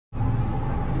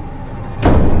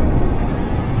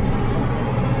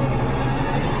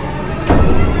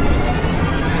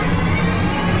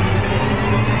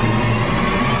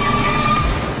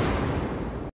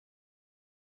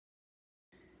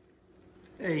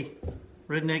Hey,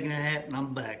 Redneck in a hat, and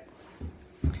I'm back.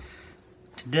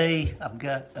 Today I've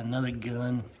got another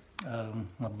gun.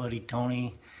 My buddy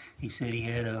Tony, he said he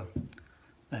had an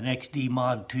XD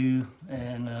Mod2,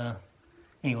 and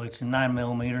anyway, it's a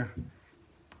 9mm.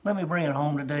 Let me bring it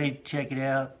home today, check it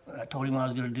out. I told him I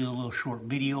was going to do a little short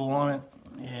video on it,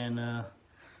 and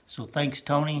so thanks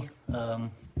Tony for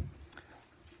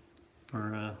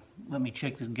letting me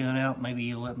check this gun out. Maybe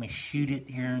you'll let me shoot it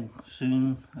here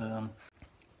soon.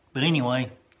 But anyway,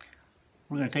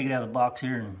 we're going to take it out of the box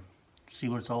here and see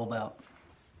what it's all about.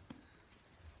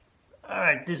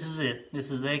 Alright, this is it.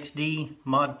 This is the XD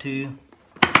Mod2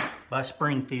 by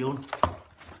Springfield.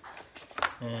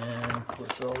 And of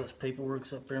course all this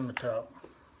paperwork's up there in the top.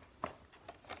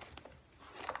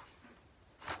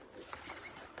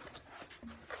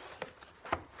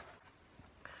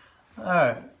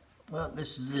 Alright, well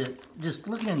this is it. Just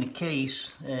looking in the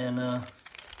case, and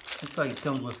looks like it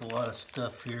comes with a lot of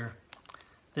stuff here.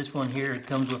 This one here, it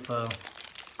comes with a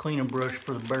cleaning brush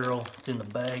for the barrel. It's in the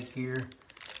bag here.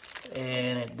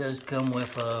 And it does come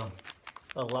with a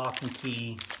lock and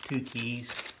key, 2 keys.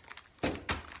 I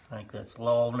think that's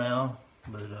law now,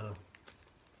 but let's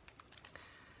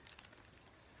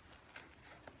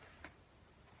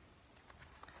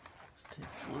take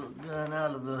the little gun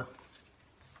out of the,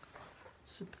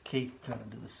 set the case kind of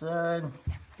to the side.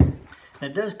 And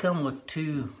it does come with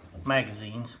 2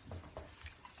 magazines.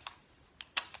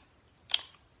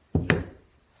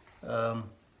 The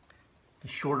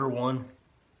shorter one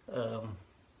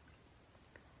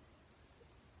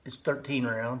is 13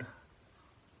 round,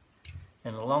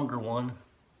 and the longer one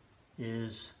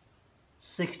is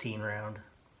 16 round.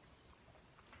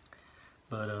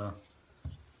 But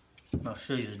I'll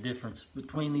show you the difference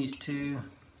between these two.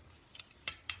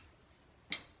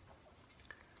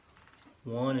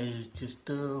 One is just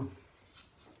a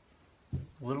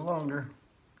little longer.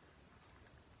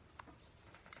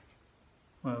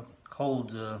 Well,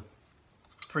 holds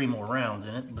 3 more rounds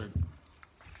in it, but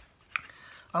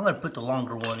I'm going to put the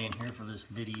longer one in here for this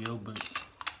video. But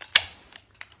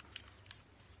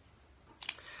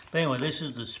anyway, this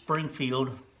is the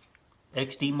Springfield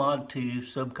XD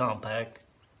Mod2 subcompact.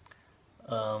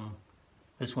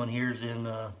 This one here is in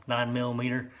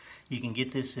 9mm. You can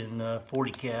get this in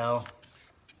 40 cal,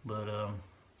 but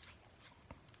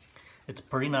it's a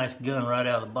pretty nice gun right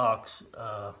out of the box.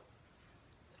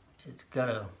 It's got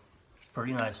a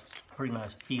pretty nice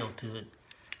feel to it.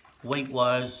 Weight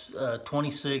wise,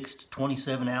 26 to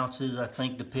 27 ounces, I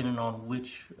think, depending on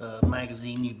which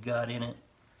magazine you've got in it.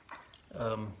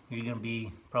 You're going to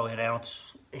be probably an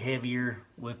ounce heavier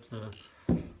with the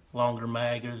longer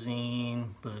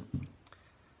magazine, but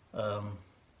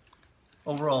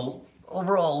overall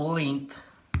length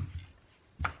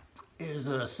is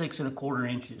 6 1/4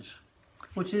 inches,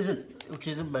 which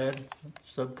isn't bad.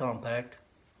 It's subcompact.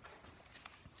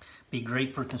 Be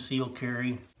great for concealed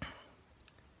carry,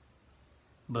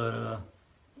 but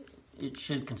it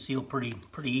should conceal pretty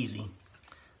easy.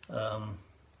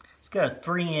 It's got a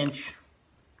 3-inch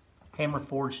hammer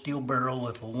forged steel barrel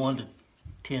with a 1 to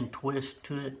 10 twist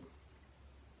to it.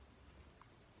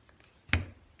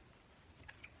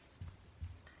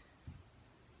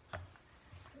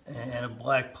 And a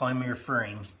black polymer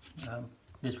frame.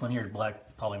 This one here is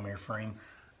black polymer frame.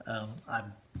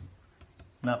 I'm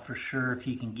not for sure if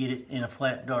you can get it in a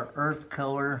flat dark earth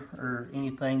color or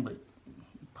anything, but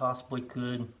you possibly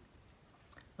could.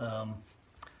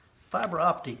 Fiber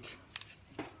optic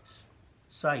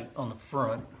sight on the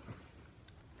front,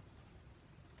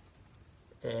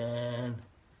 and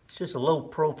it's just a low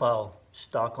profile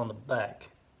stock on the back.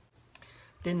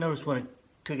 Didn't notice when it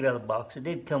took it out of the box, it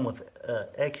did come with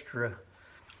extra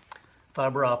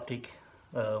fiber optic,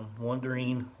 1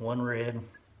 green, 1 red.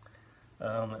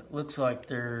 It looks like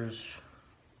there's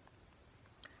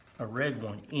a red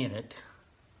one in it.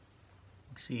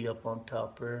 You can see up on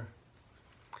top there.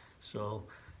 So,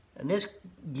 and this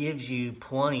gives you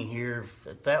plenty here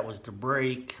if that was to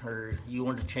break or you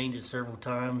wanted to change it several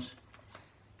times.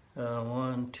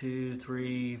 1, 2,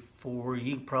 3, 4.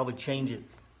 You could probably change it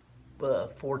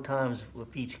 4 times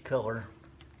with each color.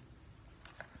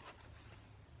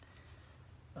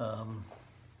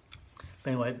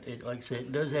 Anyway, like I said,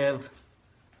 it does have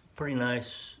pretty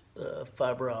nice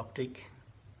fiber optic.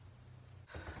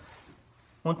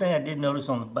 One thing I did notice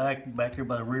on the back here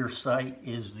by the rear sight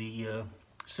is the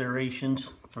serrations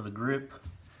for the grip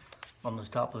on the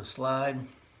top of the slide.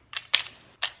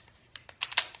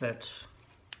 That's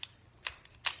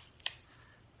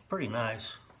pretty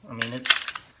nice. I mean, it's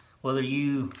whether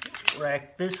you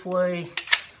rack this way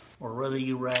or whether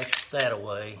you rack that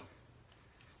away,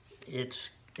 it's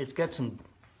got some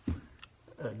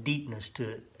deepness to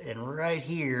it. And right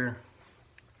here,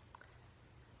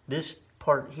 this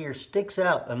part here sticks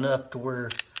out enough to where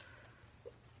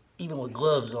even with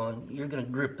gloves on, you're going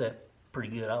to grip that pretty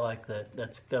good. I like that.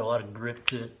 That's got a lot of grip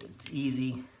to it. It's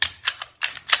easy.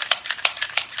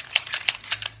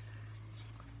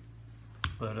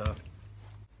 But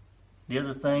the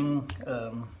other thing,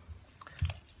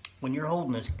 when you're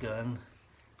holding this gun,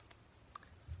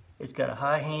 it's got a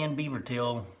high hand beaver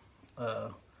tail.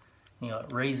 You know,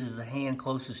 it raises the hand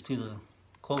closer to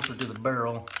the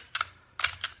barrel,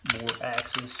 more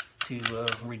axis to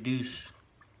reduce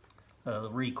the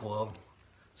recoil.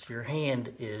 So your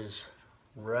hand is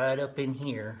right up in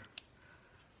here,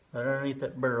 right underneath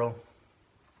that barrel.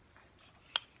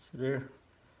 So there.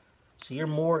 So you're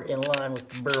more in line with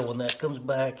the barrel. When that comes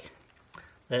back,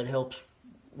 that helps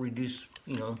reduce,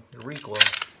 you know, the recoil.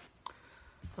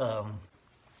 But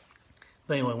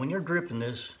anyway, when you're gripping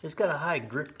this, it's got a high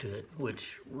grip to it,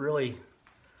 which really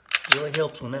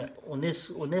helps when this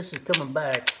is coming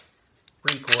back,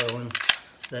 recoiling.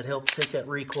 That helps take that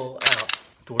recoil out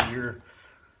to where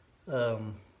you're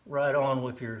right on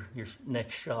with your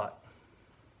next shot.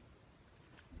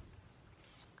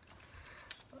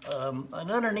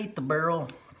 And underneath the barrel,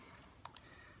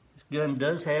 this gun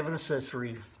does have an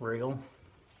accessory rail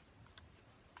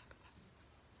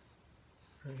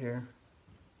right here.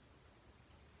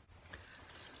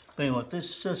 But anyway, with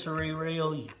this accessory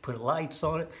rail, you can put lights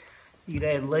on it. You can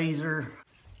add laser.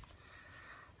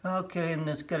 Okay, and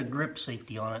it's got a grip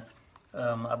safety on it.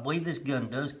 I believe this gun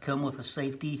does come with a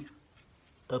safety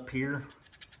up here,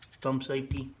 thumb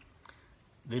safety.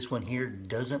 This one here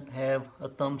doesn't have a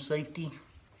thumb safety.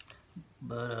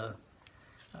 But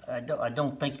I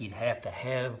don't think you'd have to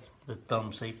have the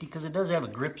thumb safety, because it does have a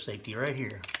grip safety right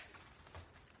here.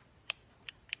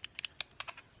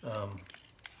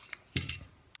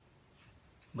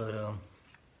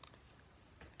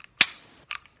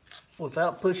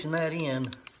 Without pushing that in,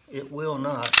 it will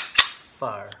not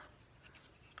fire.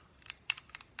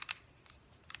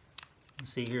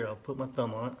 See here, I'll put my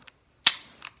thumb on it,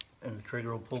 and the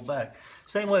trigger will pull back.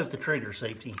 Same way with the trigger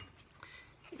safety.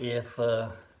 If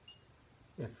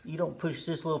you don't push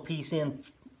this little piece in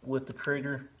with the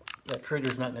trigger, that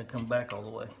trigger's not going to come back all the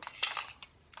way.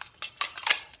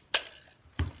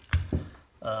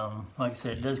 Like I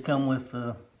said, it does come with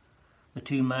the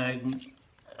two mag.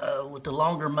 With the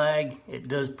longer mag, it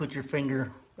does put your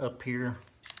finger up here.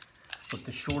 With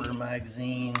the shorter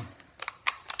magazine,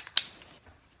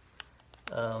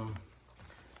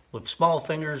 with small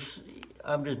fingers,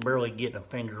 I'm just barely getting a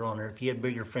finger on there. If you had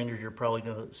bigger fingers, you're probably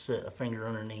going to set a finger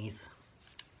underneath.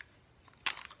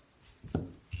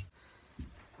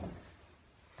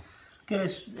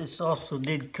 This also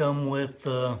did come with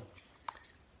a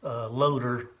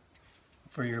loader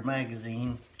for your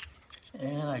magazine,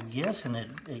 and I'm guessing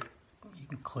you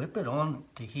can clip it on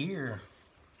to here.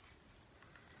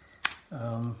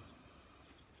 But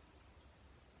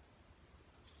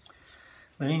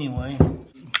anyway,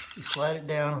 you slide it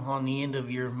down on the end of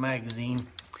your magazine, and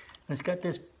it's got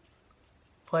this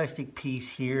plastic piece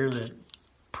here that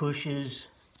pushes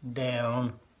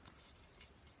down.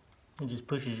 It just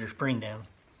pushes your spring down.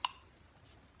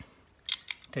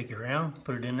 Take it around,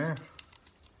 put it in there,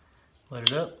 let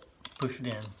it up, push it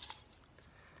in.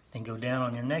 Then go down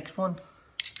on your next one,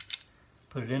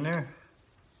 put it in there,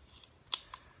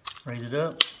 raise it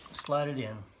up, slide it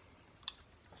in.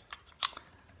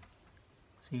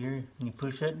 See here, when you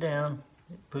push that down,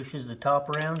 it pushes the top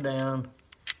round down.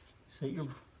 Set your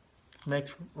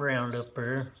next round up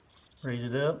there, raise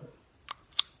it up,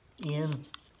 in,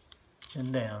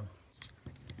 and down.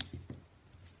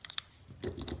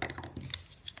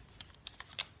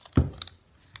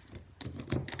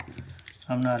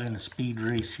 I'm not in a speed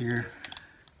race here.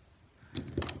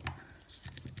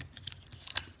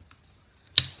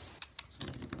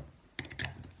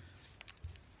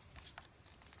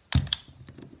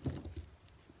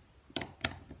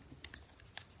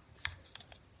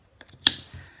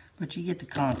 But you get the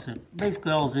concept.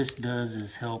 Basically all this does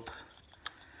is help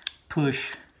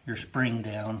push your spring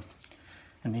down,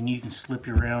 and then you can slip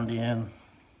your round in.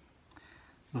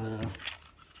 But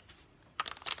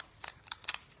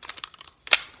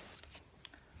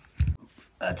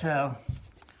that's how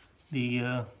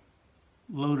the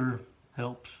loader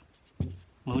helps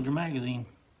load your magazine.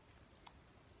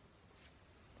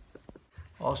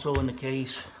 Also in the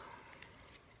case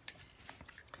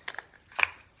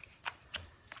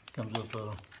comes with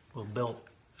a little belt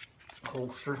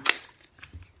holster.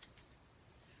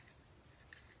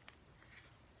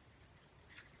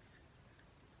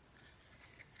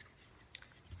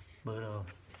 But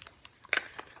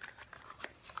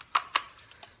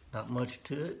Not much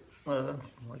to it. Like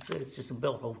I said, it's just a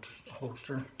belt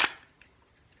holster.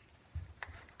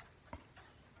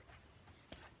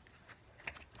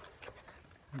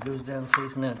 It goes down the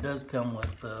case, and then it does come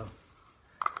with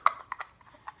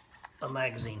a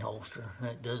magazine holster. And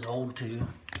it does hold two.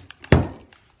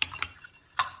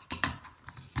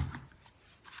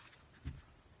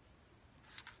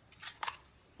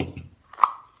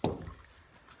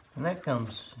 And that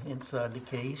comes inside the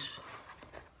case,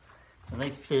 and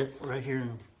they fit right here.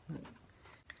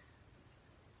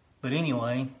 But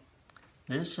anyway,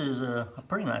 this is a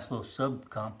pretty nice little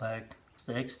subcompact. It's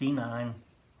the XD9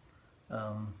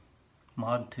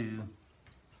 Mod 2.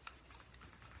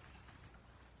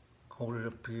 Hold it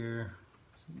up here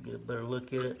so you get a better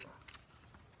look at it.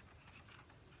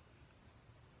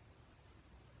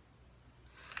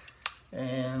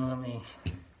 And let me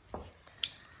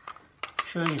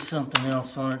show you something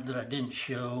else on it that I didn't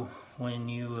show. When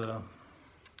you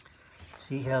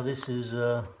see how this is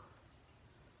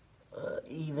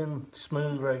even,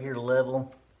 smooth right here,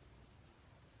 level.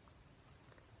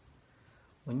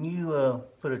 When you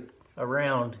put it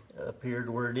around up here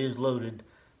to where it is loaded,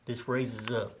 this raises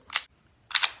up.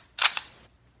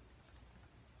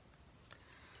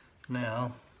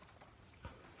 Now,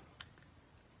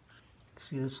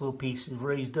 see, this little piece is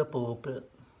raised up a little bit.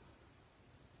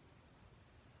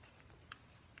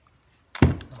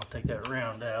 I'll take that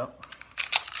round out.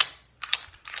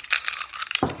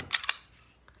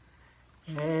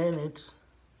 And it's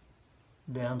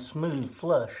down smooth,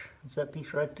 flush. It's that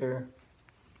piece right there.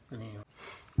 But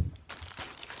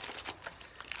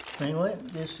anyway,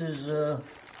 this is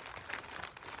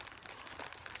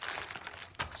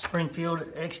Springfield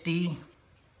XD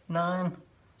 9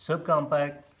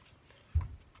 Subcompact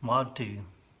Mod 2.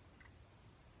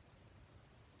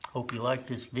 Hope you liked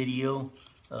this video.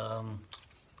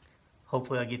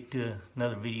 Hopefully I get to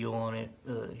another video on it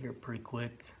here pretty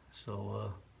quick.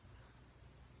 So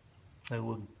maybe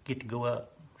we'll get to go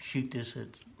out shoot this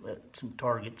at some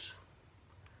targets.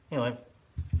 Anyway,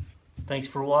 thanks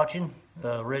for watching.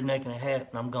 Redneck in a hat,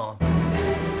 and I'm gone.